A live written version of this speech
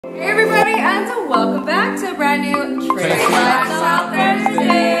Hey everybody, and welcome back to a brand new TracyLifeStyle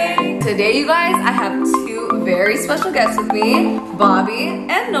Thursday. Today, you guys, I have two very special guests with me, Bobby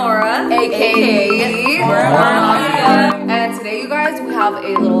and Nora, aka MORA MAFIA. And today, you guys, we have a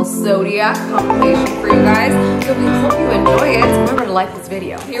little Zodiac compilation for you guys. So we hope you enjoy it. Remember to like this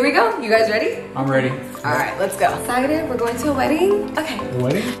video. Here we go. You guys ready? I'm ready. All right, let's go. Excited? We're going to a wedding. Okay. A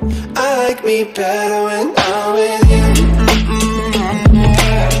wedding? I like me better when I'm with you.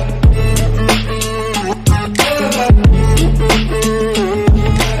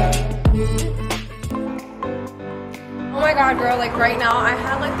 Oh my god, girl, like right now I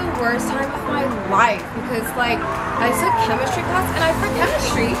had like the worst time of my life because like I took chemistry class and I forgot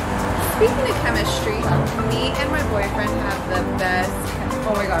chemistry. Speaking of chemistry, me and my boyfriend have the best.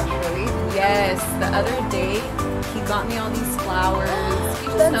 Oh my gosh, really? Yes, the other day he got me all these flowers. He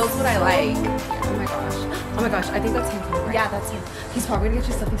just knows what I like. Oh my gosh. Oh my gosh, I think that's him. Right? Yeah, that's him. He's probably gonna get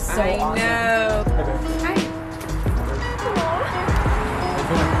you something so awesome. I know. Hi.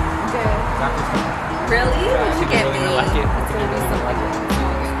 Good. Really? What'd you get me? Like it. It's gonna be something like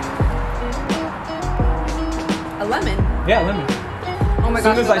a lemon. Yeah, lemon. Oh my gosh,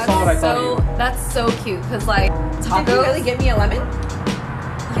 as soon as I saw it, I thought of you. That's so cute because like tacos. Did you really get me a lemon?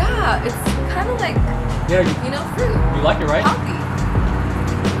 Yeah, it's kind of like you know, fruit. You like it, right? Healthy.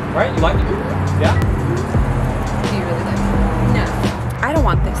 Right? You like it? Yeah. Do you really like it? No. I don't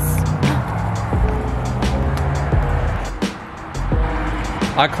want this.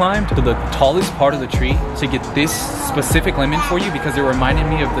 I climbed to the tallest part of the tree to get this specific lemon for you because it reminded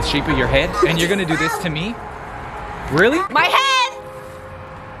me of the shape of your head. And you're gonna do this to me? Really? My head!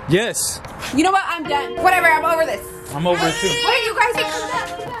 Yes. You know what? I'm done. Whatever, I'm over this. I'm over it too. Wait, you guys, come back.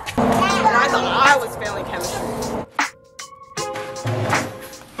 And I thought I was failing chemistry.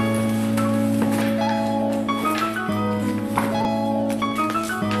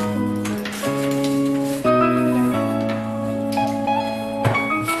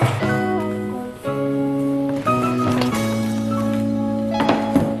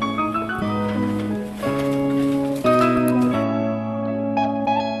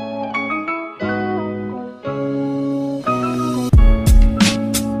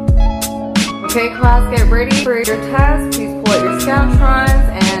 Okay, class, get ready for your test. Please pull out your Scoutrons,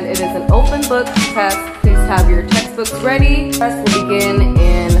 and it is an open book test. Please have your textbooks ready. Test will begin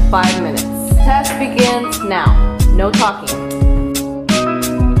in 5 minutes. Test begins now. No talking.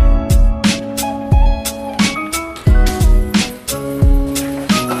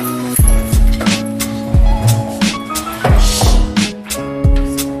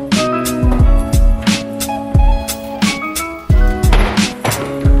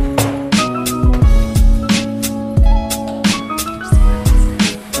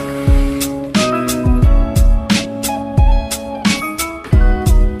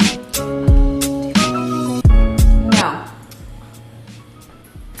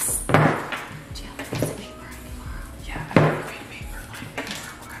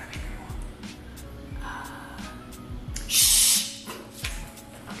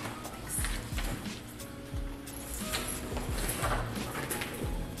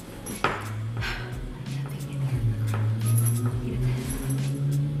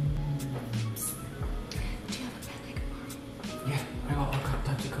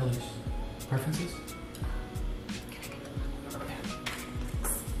 Preferences?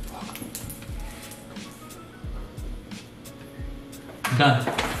 Done.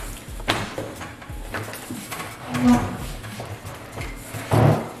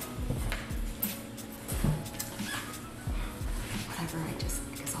 Whatever, I guess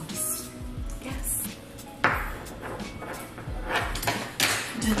I'll just guess.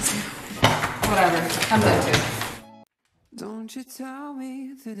 I'm done too. Whatever, I'm done too. Don't you tell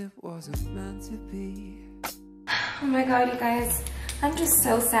me that it wasn't meant to be. Oh my god, you guys, I'm just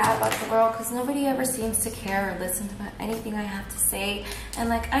so sad about the world because nobody ever seems to care or listen to anything I have to say. And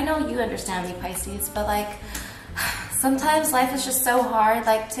like, I know you understand me, Pisces, but like, sometimes life is just so hard.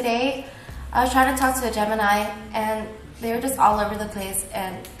 Like today, I was trying to talk to a Gemini and they were just all over the place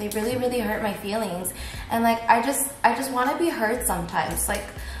and they really, really hurt my feelings. And like, I just want to be heard sometimes. Like,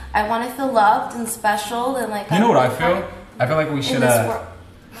 I want to feel loved and special and like. You know what I feel? I feel like we should.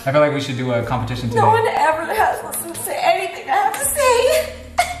 I feel like we should do a competition today. No one ever has listened to anything I have to say.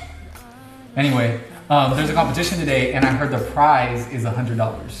 Anyway, there's a competition today, and I heard the prize is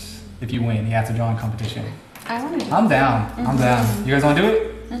 $100 if you win. You have to join a competition. I want to do I'm down. I'm down. You guys want to do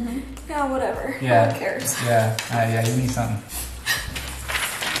it? Yeah, whatever. Yeah. No one cares. Yeah. Yeah. You need something.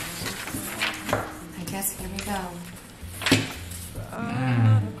 I guess here we go.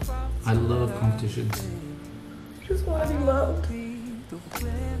 I love competitions. Just want to be loved.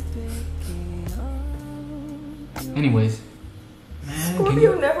 Anyways. Man,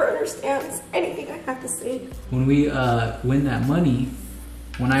 Scorpio never understands anything I have to say. When we win that money,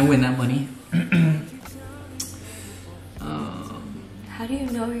 when I win that money, How do you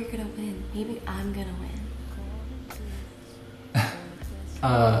know you're gonna win? Maybe I'm gonna win.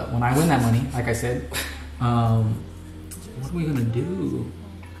 when I win that money, like I said, what are we gonna do?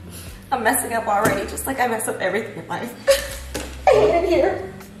 I'm messing up already, just like I mess up everything in life. I hate it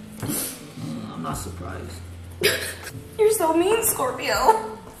here. I'm not surprised. You're so mean,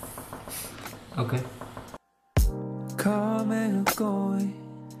 Scorpio. Okay. Come and going,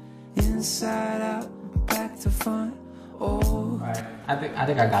 inside out, back to front. Oh, Alright, I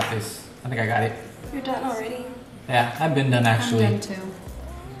think I got this. I think I got it. You're done already? Yeah, I've been done actually. I'm done too.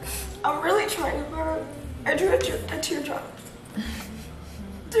 I'm really trying hard. I drew a teardrop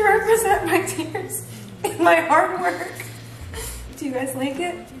to represent my tears and my hard work. Do you guys like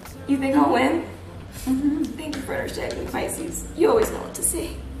it? You think I'll win? Thank you for understanding, Pisces. You always know what to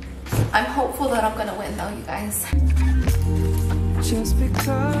say. I'm hopeful that I'm gonna win though, you guys. just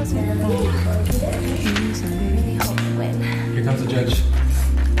because it Really hope to win. Here comes the judge.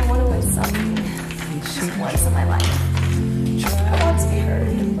 I want to win something. Just once in my life. I want to be heard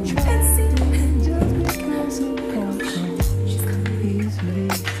and seen. She's coming. easily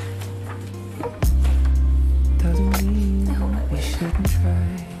doesn't mean I hope I we win. shouldn't try.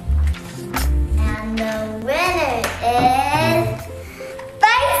 And the winner is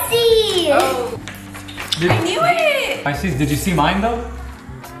Spicy! I knew it! Pisces, did you see mine though?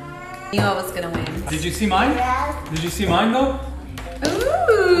 Knew I was gonna win. Did you see mine? Yes. Did you see mine though?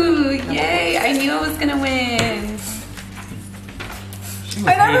 Ooh, yay! I knew I was gonna win. She was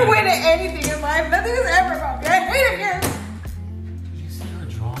I never hating. win at anything in life. Nothing is ever about me. I hate it here. Did you see her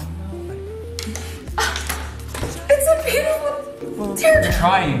drawing though? It's a beautiful teardrop.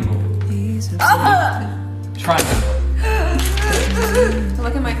 Triangle. Triangle.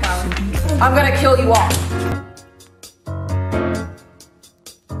 Look at my flower. I'm gonna kill you all.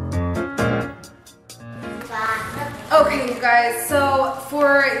 Okay, you guys. So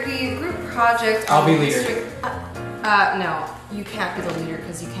for the group project, I'll be leader. No, you can't be the leader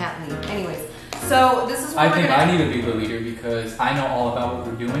because you can't lead. Anyways, so this is what I we're think gonna. I need to be the leader because I know all about what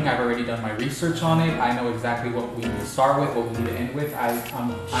we're doing. I've already done my research on it. I know exactly what we need to start with, what we need to end with. I need to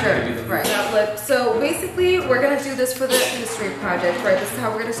be the leader. Right. Look, so basically, we're gonna do this for the history project, right? This is how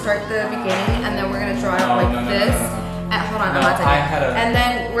we're gonna start the beginning, and then we're gonna draw it No, like no, no, this. no, no. Hold on, No, I'm not I done had yet. a- And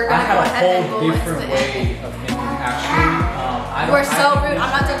then we're I gonna had go a ahead and whole go into different the way of thinking. Actually, You're so I- rude. I'm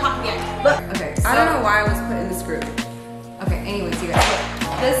not done talking yet. Look. Okay, so I don't know why I was put in this group. Okay, anyways, you guys,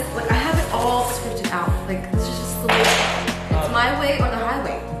 look, this, like, I have it all scripted out. Like, this is just the way, it's my way or the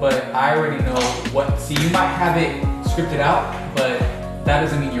highway. But I already know what. See, you might have it scripted out, but that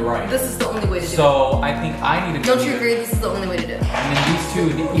doesn't mean you're right. This is the only way to do So I think I need to. it. Don't be you the- agree this is the only way to do it? And then these two.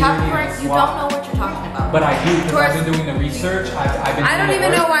 Capricorn, you don't know what you're talking about. But I do because Taurus- I've been doing the research. I've been. I don't doing the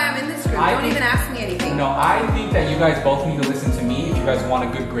even know work. why I'm in this group. I Don't think- even ask me anything. No, I think that you guys both need to listen to me if you guys want a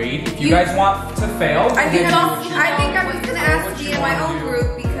good grade. If you guys want to fail, I think then I'm do what you just gonna ask to be in my own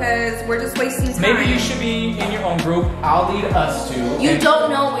group because we're just wasting time. Maybe you should be in your own group. I'll lead us to. You and don't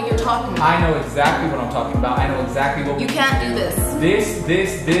know what you're talking about. I know exactly what I'm talking about. I know exactly what You we can't need do to this.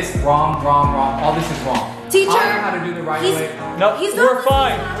 This, wrong. All this is wrong. Teacher, I know how to do the right he's- way. No, he's we're not-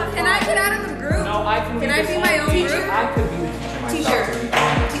 fine. Can I get out of the group? No, I can. Can lead I this be whole my own teacher. group? I could be the teacher myself. Teacher. To be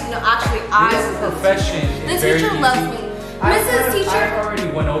honest. No, actually, I This was profession The is very teacher easy. loves me. Mrs. Teacher. I've already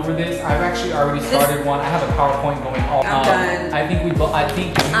went over this. I've actually already started one. I have a PowerPoint going all. I'm done. I think we both. I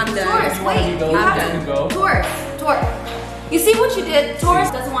think. I'm done. Taurus, wait. go, You I'm have done. to Go. Taurus. You see what you did?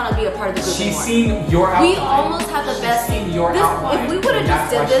 Taurus doesn't want to be a part of the group She's anymore. seen your outline. We almost had the best. She's seen your This, outline. if we would have and just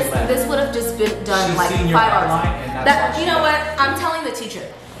that's did why she this, left. this would have just been done She's like seen your 5 hours. outline, and that's why You she know what? left. I'm telling the teacher.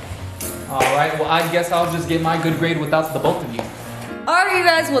 All right. Well, I guess I'll just get my good grade without the both of you. Alright, you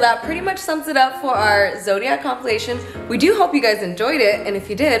guys, well, that pretty much sums it up for our Zodiac compilation. We do hope you guys enjoyed it, and if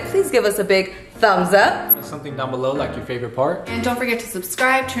you did, please give us a big thumbs up. Put something down below, like your favorite part. And don't forget to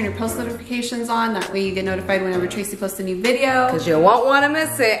subscribe, turn your post notifications on. That way you get notified whenever Tracy posts a new video. Because you won't want to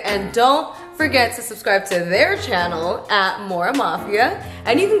miss it. And don't forget to subscribe to their channel at MORA MAFIA.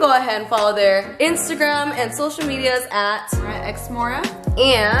 And you can go ahead and follow their Instagram and social medias at XMORA.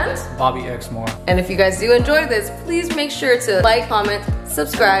 and. Bobby X More. And if you guys do enjoy this, please make sure to like, comment,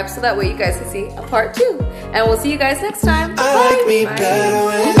 subscribe, so that way you guys can see a part 2. And we'll see you guys next time. I like me Bye. better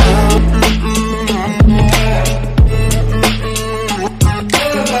when I'm